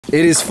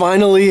It is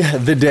finally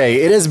the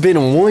day. It has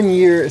been 1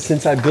 year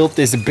since I built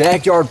this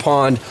backyard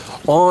pond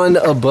on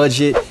a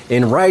budget,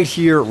 and right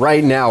here,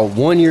 right now,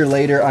 1 year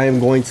later, I am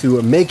going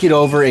to make it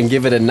over and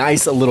give it a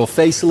nice little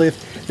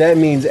facelift. That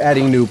means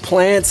adding new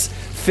plants,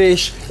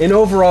 fish, and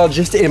overall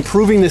just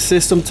improving the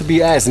system to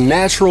be as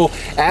natural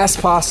as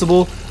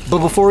possible. But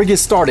before we get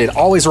started,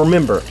 always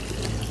remember,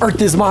 Earth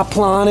is my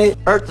planet.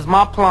 Earth is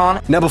my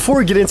planet. Now, before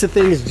we get into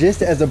things,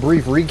 just as a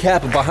brief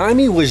recap, behind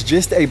me was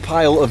just a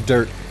pile of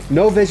dirt.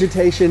 No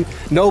vegetation,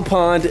 no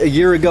pond. A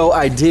year ago,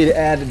 I did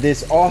add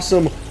this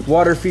awesome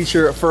water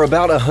feature for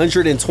about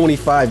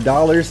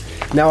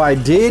 $125. Now, I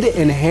did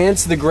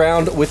enhance the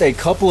ground with a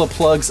couple of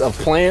plugs of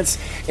plants,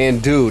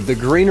 and dude, the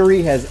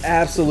greenery has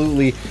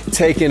absolutely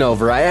taken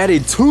over. I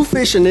added 2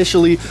 fish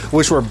initially,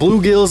 which were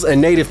bluegills, a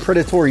native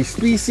predatory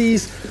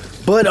species,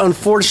 but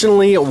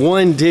unfortunately,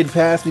 1 did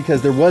pass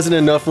because there wasn't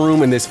enough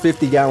room in this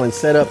 50-gallon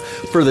setup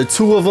for the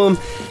 2 of them.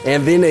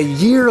 And then a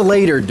year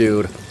later,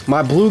 dude,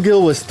 my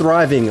bluegill was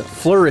thriving,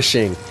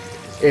 flourishing.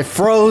 It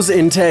froze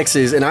in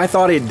Texas and I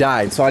thought it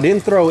died, so I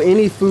didn't throw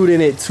any food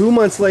in it. 2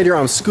 months later,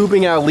 I'm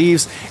scooping out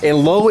leaves, and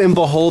lo and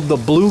behold, the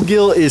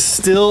bluegill is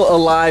still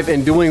alive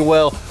and doing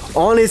well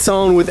on its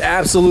own with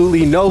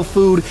absolutely no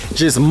food,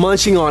 just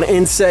munching on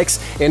insects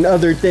and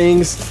other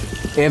things.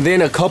 And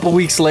then a couple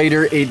weeks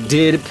later, it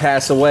did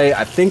pass away.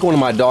 I think one of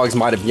my dogs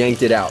might have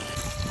yanked it out.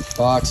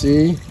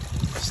 Foxy,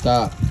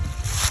 stop.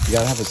 You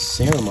gotta have a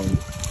ceremony.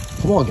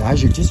 Come on,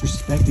 guys, you're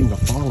disrespecting the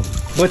fallen.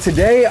 But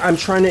today, I'm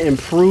trying to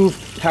improve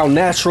how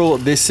natural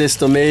this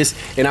system is,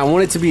 and I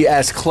want it to be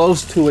as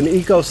close to an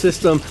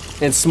ecosystem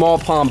and small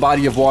pond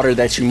body of water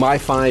that you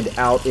might find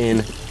out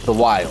in the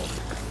wild.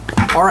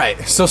 All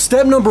right, so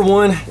step number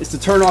 1 is to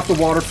turn off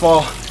the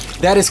waterfall.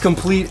 That is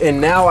complete,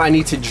 and now I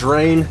need to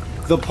drain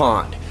the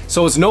pond.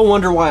 So it's no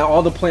wonder why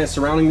all the plants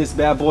surrounding this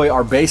bad boy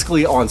are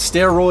basically on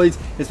steroids.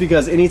 It's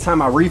because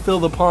anytime I refill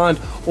the pond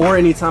or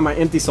anytime I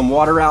empty some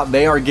water out,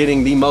 they are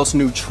getting the most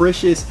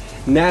nutritious,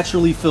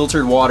 naturally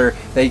filtered water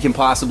that you can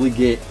possibly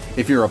get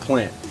if you're a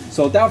plant.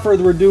 So without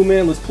further ado,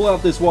 man, let's pull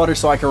out this water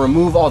so I can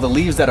remove all the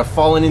leaves that have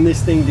fallen in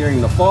this thing during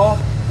the fall,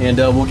 and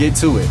we'll get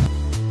to it.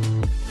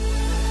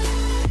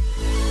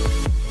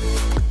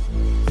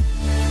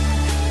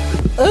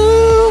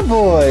 Oh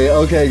boy.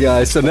 Okay,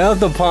 guys, so now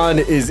that the pond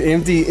is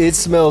empty, it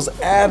smells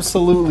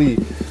absolutely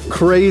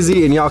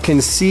crazy, and y'all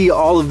can see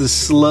all of the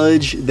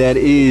sludge that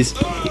is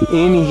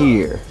in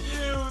here.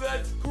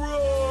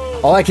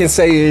 All I can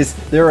say is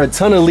there are a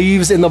ton of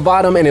leaves in the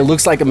bottom, and it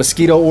looks like a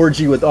mosquito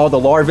orgy with all the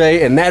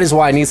larvae, and that is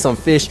why I need some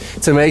fish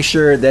to make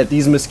sure that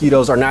these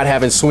mosquitoes are not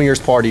having swingers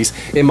parties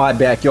in my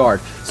backyard.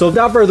 So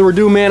without further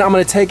ado, man, I'm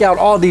gonna take out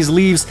all these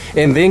leaves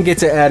and then get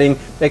to adding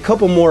a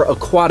couple more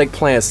aquatic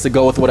plants to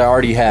go with what I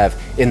already have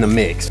in the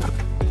mix.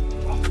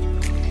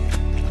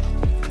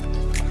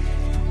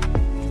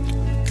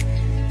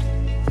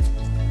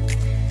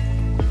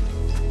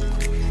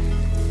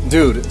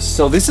 Dude,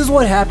 so this is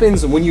what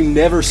happens when you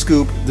never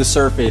scoop the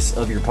surface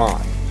of your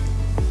pond.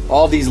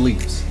 All these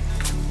leaves,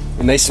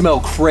 and they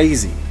smell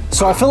crazy.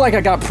 So I feel like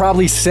I got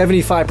probably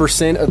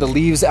 75% of the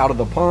leaves out of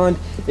the pond,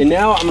 and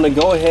now I'm gonna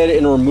go ahead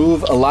and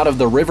remove a lot of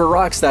the river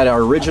rocks that I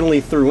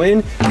originally threw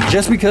in,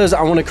 just because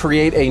I wanna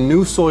create a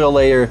new soil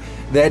layer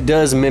that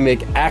does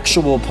mimic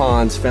actual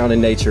ponds found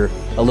in nature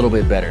a little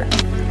bit better.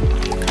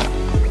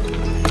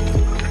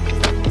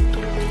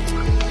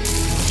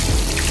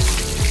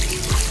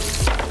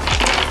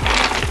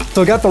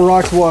 So I got the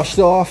rocks washed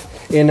off,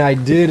 and I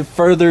did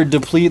further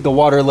deplete the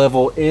water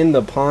level in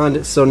the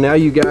pond. So now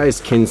you guys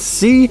can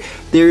see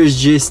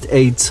there's just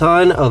a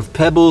ton of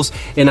pebbles,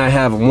 and I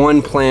have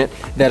 1 plant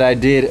that I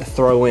did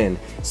throw in.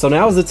 So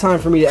now is the time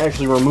for me to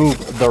actually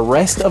remove the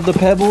rest of the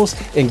pebbles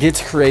and get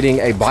to creating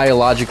a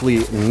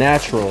biologically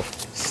natural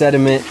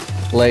sediment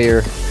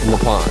layer in the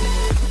pond.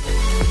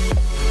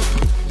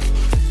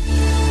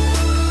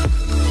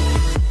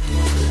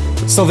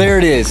 So there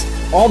it is.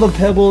 All the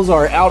pebbles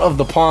are out of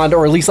the pond,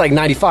 or at least like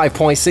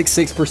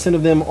 95.66%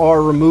 of them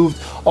are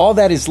removed. All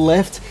that is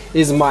left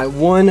is my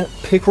 1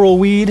 pickerel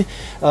weed,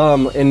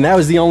 and that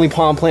was the only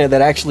pond plant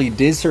that actually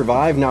did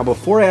survive. Now,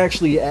 before I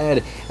actually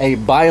add a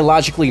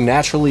biologically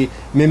naturally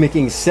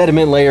mimicking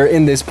sediment layer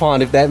in this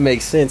pond, if that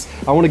makes sense,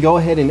 I want to go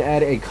ahead and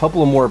add a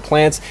couple of more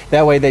plants.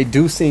 That way they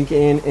do sink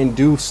in and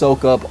do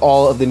soak up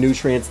all of the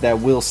nutrients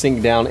that will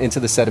sink down into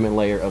the sediment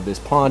layer of this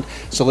pond.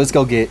 So let's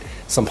go get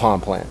some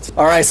pond plants.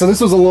 All right, so this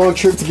was a long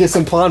trip to get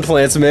some pond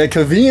plants, man.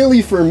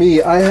 Conveniently for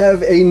me, I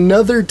have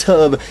another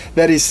tub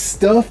that is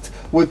stuffed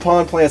with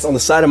pond plants on the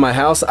side of my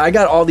house. I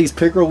got all these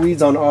pickerel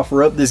weeds on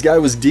OfferUp. This guy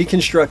was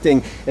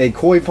deconstructing a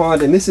koi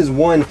pond, and this is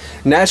one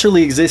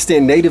naturally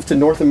existent native to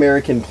North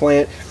American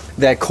plant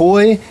that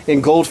koi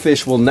and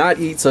goldfish will not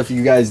eat. So if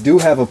you guys do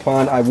have a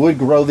pond, I would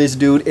grow this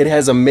dude. It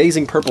has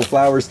amazing purple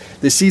flowers.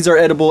 The seeds are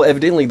edible.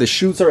 Evidently the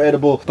shoots are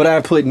edible, but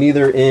I put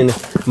neither in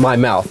my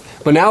mouth.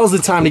 But now is the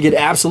time to get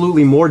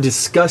absolutely more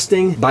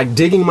disgusting by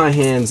digging my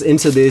hands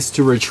into this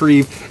to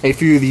retrieve a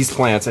few of these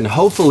plants, and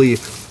hopefully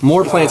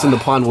more plants in the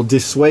pond will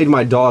dissuade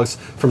my dogs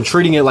from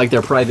treating it like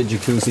their private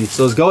jacuzzi.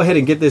 So let's go ahead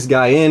and get this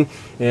guy in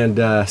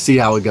and see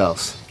how it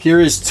goes. Here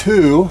is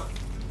 2.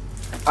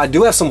 I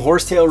do have some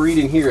horsetail reed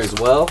in here as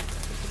well,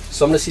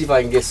 so I'm gonna see if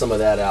I can get some of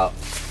that out.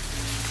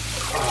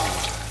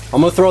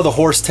 I'm gonna throw the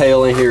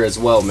horsetail in here as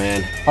well,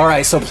 man. All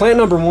right, so plant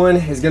number 1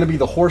 is gonna be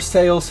the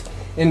horsetails.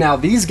 And now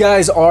these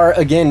guys are,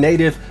 again,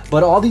 native,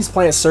 but all these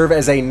plants serve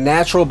as a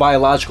natural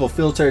biological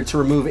filter to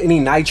remove any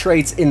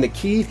nitrates. And the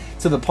key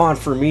to the pond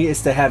for me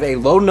is to have a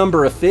low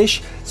number of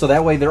fish, so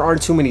that way there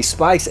aren't too many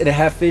spikes, and to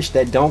have fish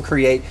that don't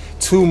create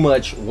too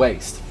much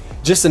waste.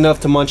 Just enough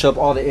to munch up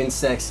all the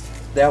insects.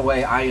 That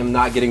way I am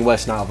not getting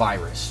West Nile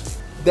virus.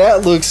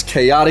 That looks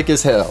chaotic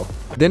as hell.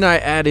 Then I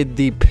added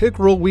the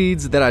pickerel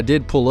weeds that I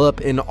did pull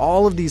up, and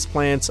all of these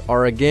plants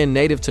are again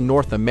native to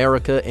North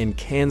America and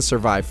can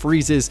survive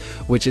freezes,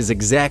 which is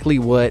exactly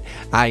what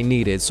I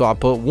needed. So I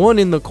put 1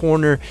 in the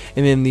corner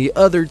and then the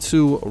other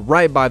 2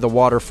 right by the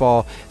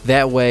waterfall.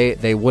 That way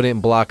they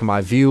wouldn't block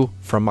my view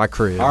from my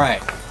crib. All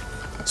right.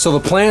 So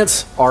the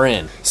plants are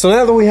in. So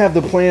now that we have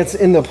the plants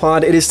in the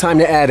pond, it is time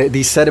to add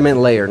the sediment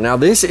layer. Now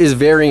this is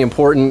very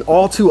important.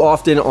 All too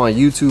often on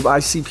YouTube, I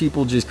see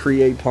people just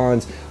create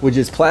ponds with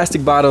just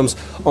plastic bottoms,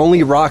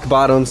 only rock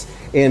bottoms,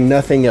 and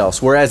nothing else.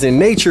 Whereas in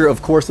nature,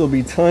 of course, there'll be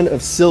a ton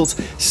of silt,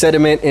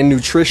 sediment, and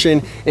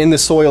nutrition in the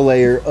soil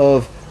layer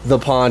of the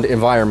pond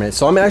environment.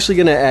 So I'm actually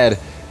gonna add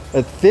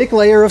a thick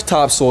layer of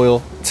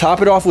topsoil,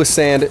 top it off with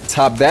sand,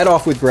 top that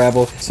off with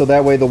gravel, so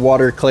that way the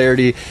water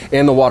clarity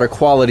and the water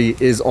quality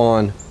is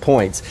on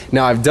point.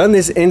 Now I've done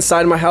this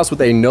inside my house with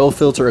a no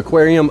filter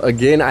aquarium.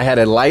 Again, I had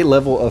a light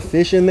level of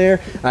fish in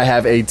there. I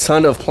have a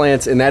ton of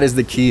plants, and that is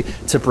the key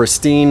to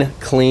pristine,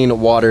 clean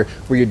water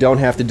where you don't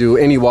have to do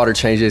any water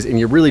changes and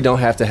you really don't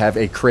have to have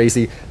a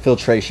crazy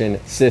filtration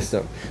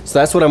system. So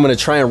that's what I'm gonna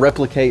try and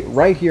replicate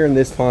right here in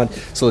this pond.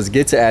 So let's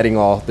get to adding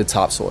all the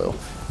topsoil.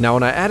 Now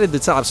when I added the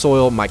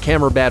topsoil, my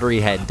camera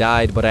battery had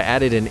died, but I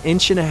added 1.5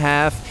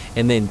 inches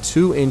and then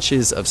 2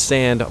 inches of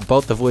sand,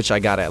 both of which I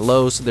got at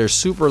Lowe's. They're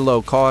super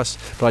low cost,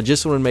 but I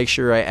just want to make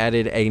sure I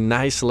added a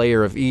nice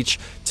layer of each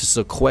to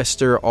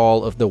sequester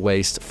all of the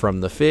waste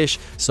from the fish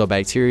so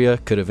bacteria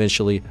could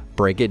eventually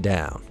break it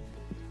down.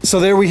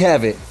 So there we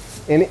have it,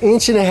 1.5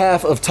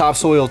 inches of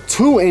topsoil,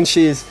 2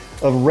 inches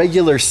of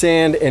regular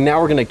sand, and now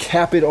we're gonna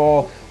cap it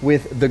all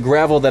with the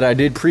gravel that I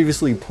did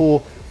previously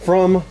pull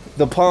from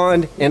the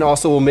pond, and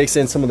also we'll mix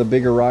in some of the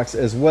bigger rocks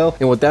as well.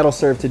 And what that'll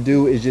serve to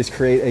do is just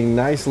create a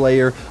nice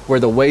layer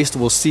where the waste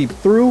will seep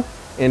through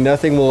and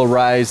nothing will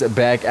arise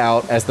back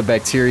out as the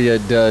bacteria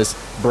does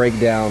break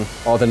down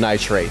all the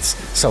nitrates.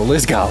 So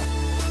let's go.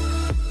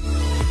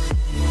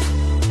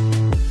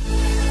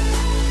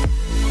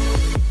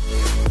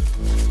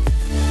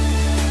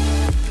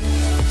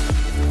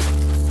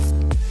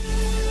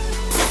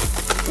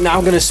 Now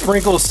I'm gonna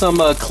sprinkle some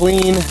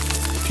clean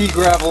pea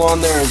gravel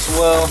on there as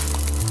well,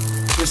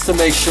 just to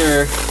make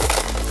sure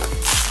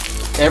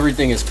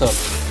everything is covered.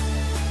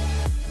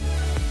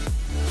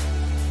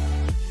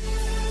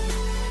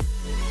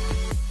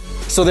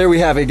 So there we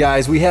have it,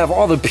 guys. We have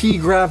all the pea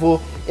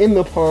gravel in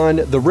the pond,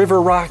 the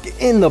river rock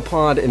in the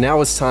pond, and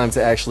now it's time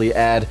to actually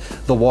add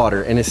the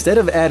water. And instead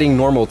of adding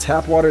normal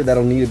tap water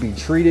that'll need to be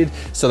treated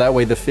so that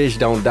way the fish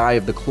don't die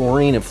of the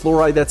chlorine and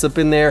fluoride that's up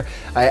in there,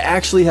 I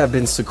actually have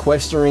been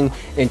sequestering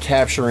and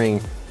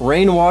capturing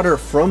rainwater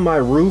from my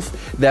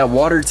roof. That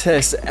water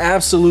tests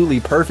absolutely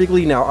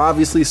perfectly. Now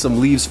obviously some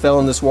leaves fell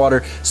in this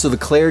water, so the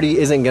clarity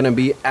isn't going to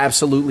be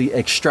absolutely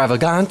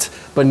extravagant,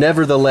 but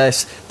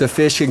nevertheless the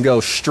fish can go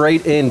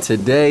straight in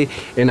today,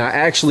 and I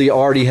actually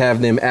already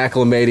have them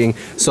acclimating,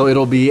 so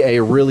it'll be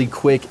a really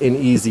quick and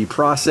easy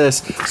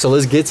process. So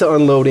let's get to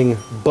unloading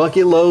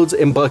bucket loads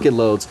and bucket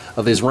loads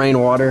of this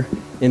rainwater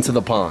into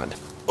the pond.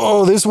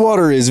 Oh, this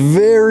water is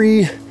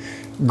very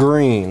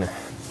green.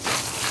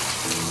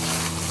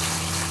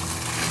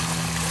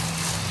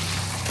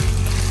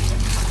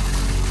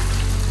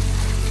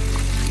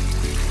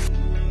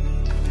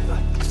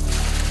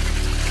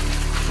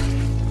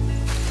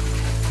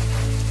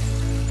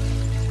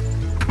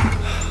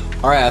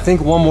 All right, I think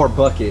one more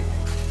bucket.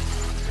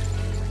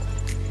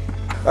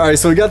 All right,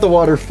 so we got the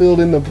water filled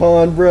in the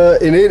pond,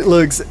 bruh, and it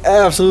looks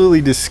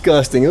absolutely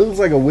disgusting. It looks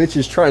like a witch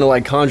is trying to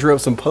like conjure up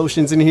some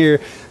potions in here.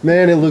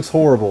 Man, it looks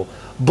horrible.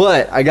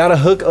 But I gotta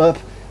hook up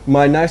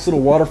my nice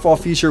little waterfall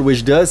feature,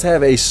 which does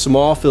have a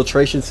small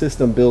filtration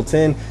system built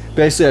in.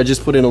 Basically, I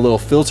just put in a little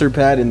filter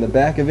pad in the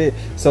back of it,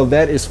 so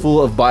that is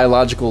full of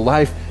biological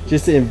life,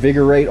 just to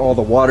invigorate all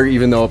the water,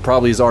 even though it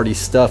probably is already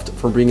stuffed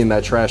from being in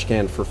that trash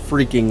can for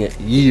freaking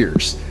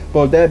years.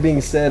 But with that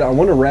being said, I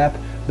want to wrap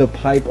the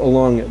pipe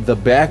along the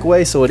back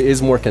way so it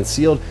is more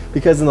concealed,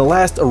 because in the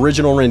last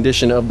original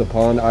rendition of the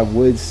pond I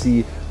would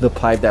see the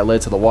pipe that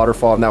led to the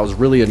waterfall, and that was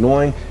really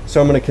annoying.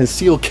 So I'm going to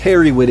conceal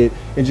carry with it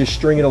and just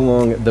string it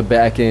along the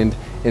back end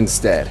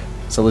instead.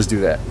 So let's do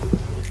that.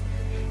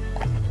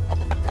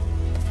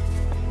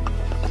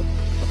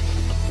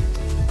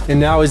 And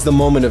now is the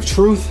moment of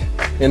truth,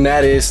 and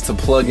that is to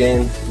plug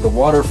in the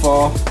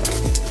waterfall.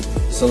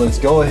 So let's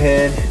go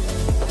ahead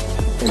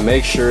and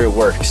make sure it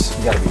works.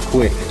 You gotta be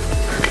quick.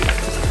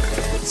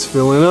 It's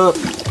filling up.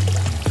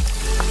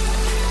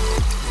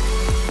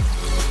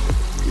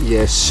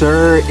 Yes,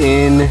 sir,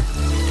 in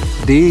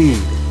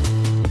indeed.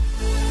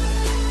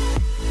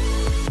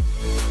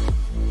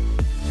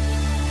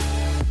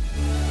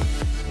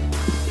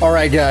 All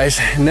right, guys,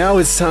 now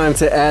it's time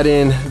to add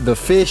in the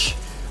fish.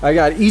 I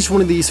got each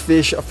one of these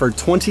fish for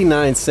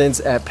 29 cents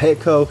at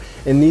Petco,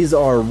 and these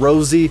are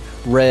rosy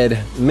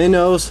red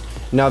minnows.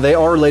 Now, they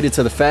are related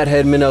to the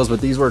fathead minnows,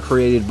 but these were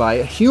created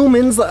by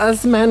humans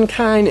as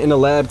mankind in a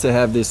lab to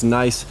have this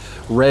nice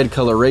red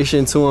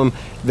coloration to them.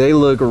 They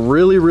look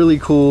really, really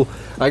cool.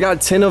 I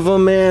got 10 of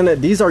them, man.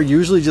 These are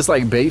usually just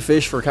like bait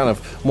fish for kind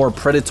of more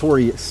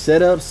predatory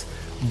setups,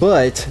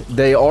 but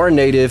they are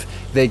native.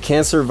 They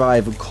can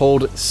survive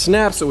cold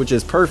snaps, which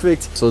is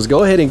perfect. So let's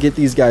go ahead and get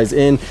these guys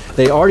in.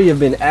 They already have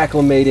been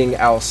acclimating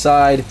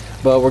outside,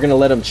 but we're gonna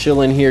let them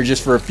chill in here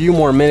just for a few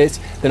more minutes.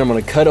 Then I'm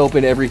gonna cut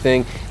open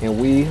everything, and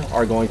we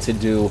are going to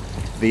do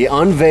the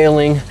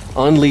unveiling,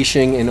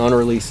 unleashing, and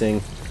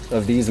unreleasing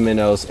of these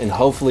minnows, and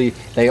hopefully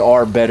they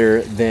are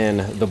better than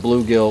the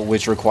bluegill,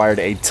 which required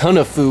a ton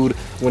of food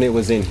when it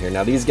was in here.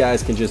 Now, these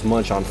guys can just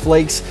munch on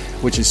flakes,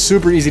 which is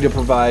super easy to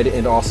provide,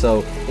 and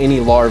also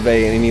any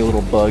larvae and any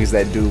little bugs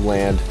that do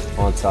land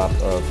on top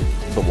of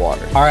the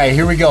water. All right,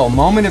 here we go.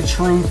 Moment of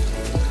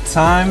truth.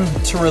 Time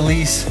to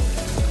release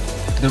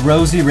the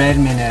rosy red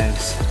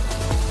minnows.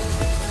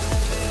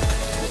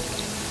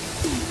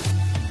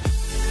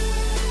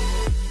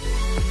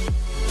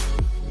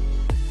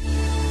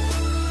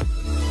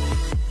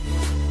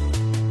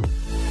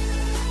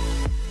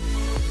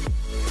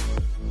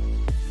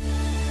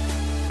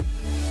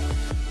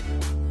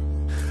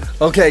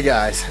 Okay,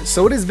 guys,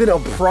 so it has been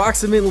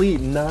approximately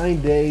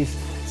 9 days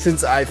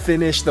since I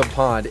finished the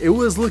pond. It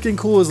was looking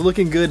cool, it was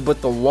looking good,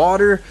 but the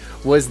water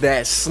was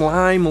that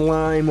slime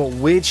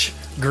lime witch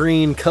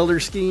green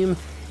color scheme.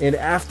 And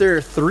after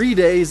 3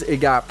 days, it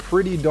got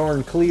pretty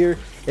darn clear.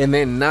 And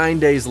then 9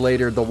 days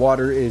later, the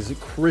water is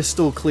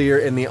crystal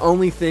clear. And the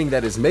only thing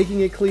that is making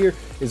it clear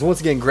is,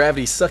 once again,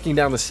 gravity sucking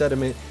down the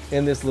sediment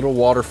and this little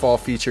waterfall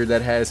feature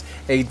that has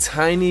a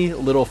tiny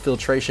little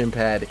filtration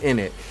pad in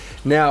it.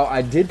 Now,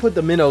 I did put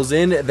the minnows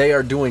in. They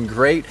are doing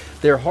great.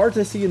 They're hard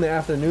to see in the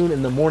afternoon.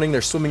 In the morning, they're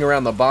swimming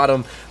around the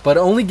bottom, but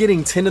only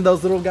getting 10 of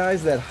those little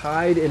guys that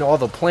hide in all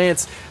the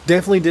plants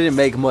definitely didn't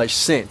make much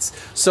sense.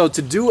 So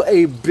to do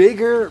a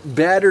bigger,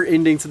 badder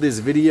ending to this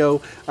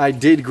video, I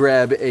did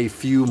grab a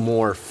few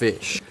more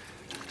fish.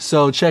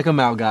 So check them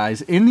out,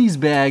 guys. In these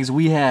bags,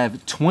 we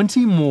have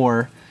 20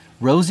 more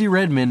rosy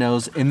red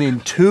minnows and then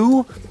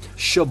 2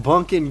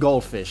 shabunkin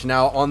goldfish.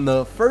 Now, on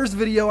the first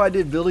video I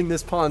did building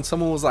this pond,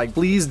 someone was like,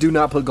 please do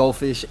not put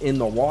goldfish in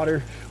the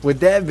water.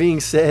 With that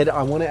being said,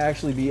 I want to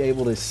actually be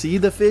able to see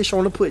the fish. I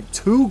want to put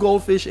 2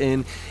 goldfish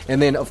in,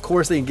 and then of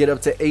course they can get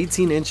up to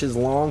 18 inches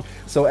long.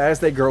 So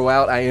as they grow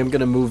out, I am going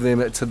to move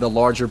them to the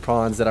larger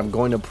ponds that I'm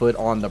going to put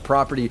on the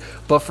property.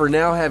 But for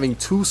now, having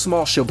 2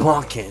 small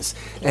shabunkins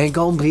ain't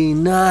gonna be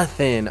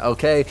nothing,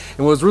 okay?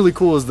 And what's really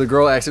cool is the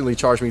girl actually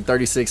charged me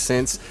 36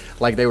 cents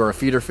like they were a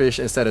feeder fish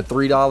instead of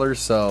 $3,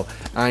 so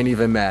I ain't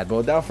even mad. But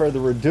without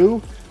further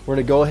ado, we're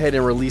gonna go ahead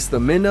and release the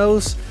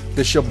minnows,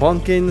 the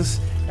shabunkins,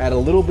 add a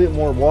little bit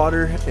more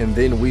water, and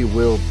then we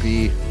will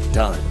be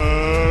done.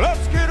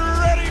 Let's get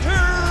ready to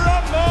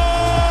rumble!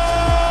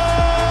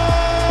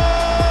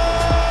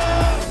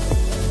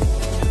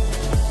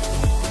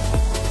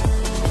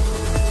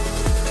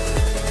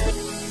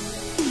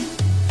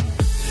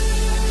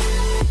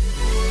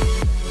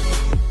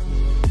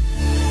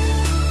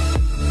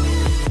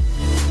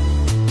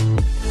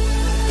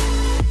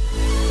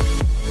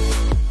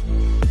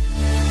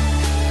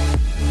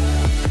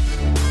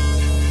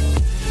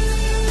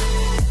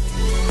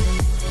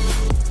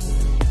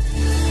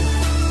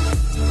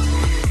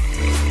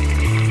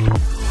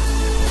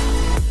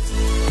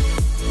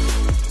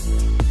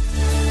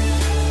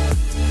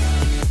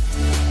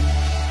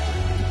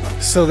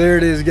 So there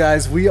it is,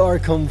 guys. We are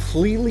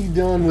completely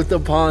done with the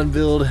pond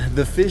build.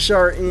 The fish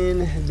are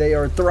in, they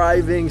are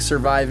thriving,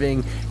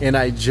 surviving, and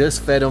I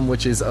just fed them,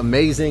 which is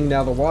amazing.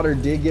 Now, the water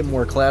did get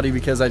more cloudy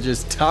because I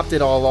just topped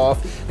it all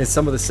off, and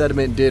some of the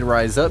sediment did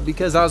rise up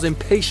because I was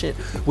impatient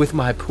with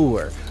my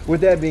pour.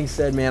 With that being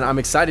said, man, I'm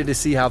excited to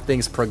see how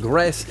things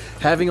progress.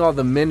 Having all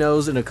the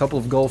minnows and a couple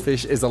of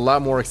goldfish is a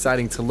lot more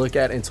exciting to look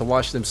at and to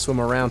watch them swim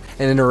around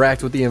and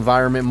interact with the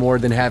environment more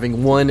than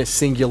having one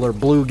singular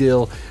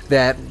bluegill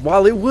that,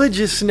 while it would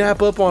just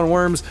snap up on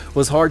worms,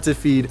 was hard to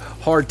feed,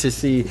 hard to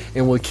see,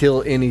 and would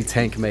kill any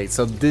tank mate.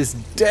 So this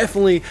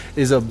definitely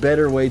is a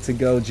better way to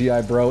go,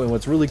 GI bro. And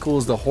what's really cool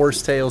is the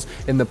horsetails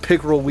and the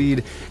pickerel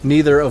weed,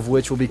 neither of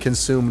which will be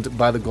consumed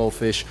by the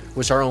goldfish,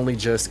 which are only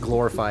just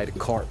glorified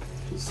carp.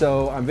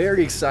 So I'm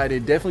very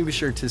excited. Definitely be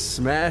sure to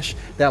smash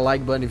that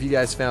like button if you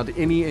guys found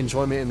any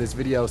enjoyment in this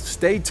video.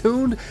 Stay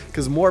tuned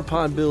because more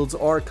pond builds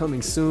are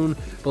coming soon.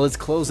 But let's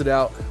close it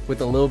out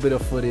with a little bit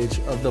of footage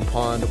of the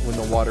pond when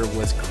the water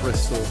was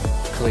crystal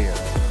clear.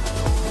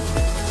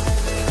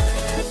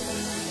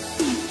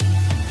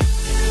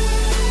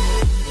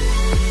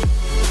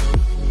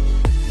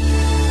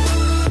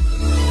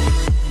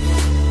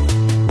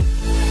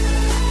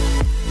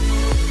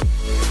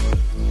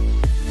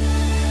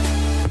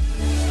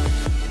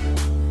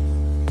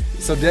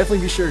 So definitely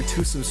be sure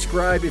to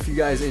subscribe if you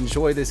guys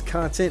enjoy this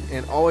content,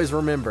 and always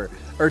remember,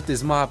 Earth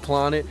is my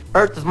planet.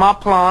 Earth is my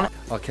planet.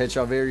 I'll catch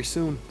y'all very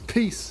soon.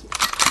 Peace.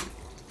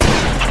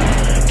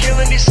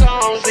 Killing these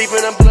songs,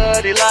 leaving a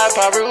bloody life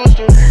I roost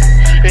to.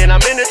 And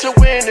I'm in it to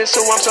win it,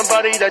 so I'm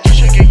somebody that you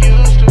should get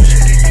used to.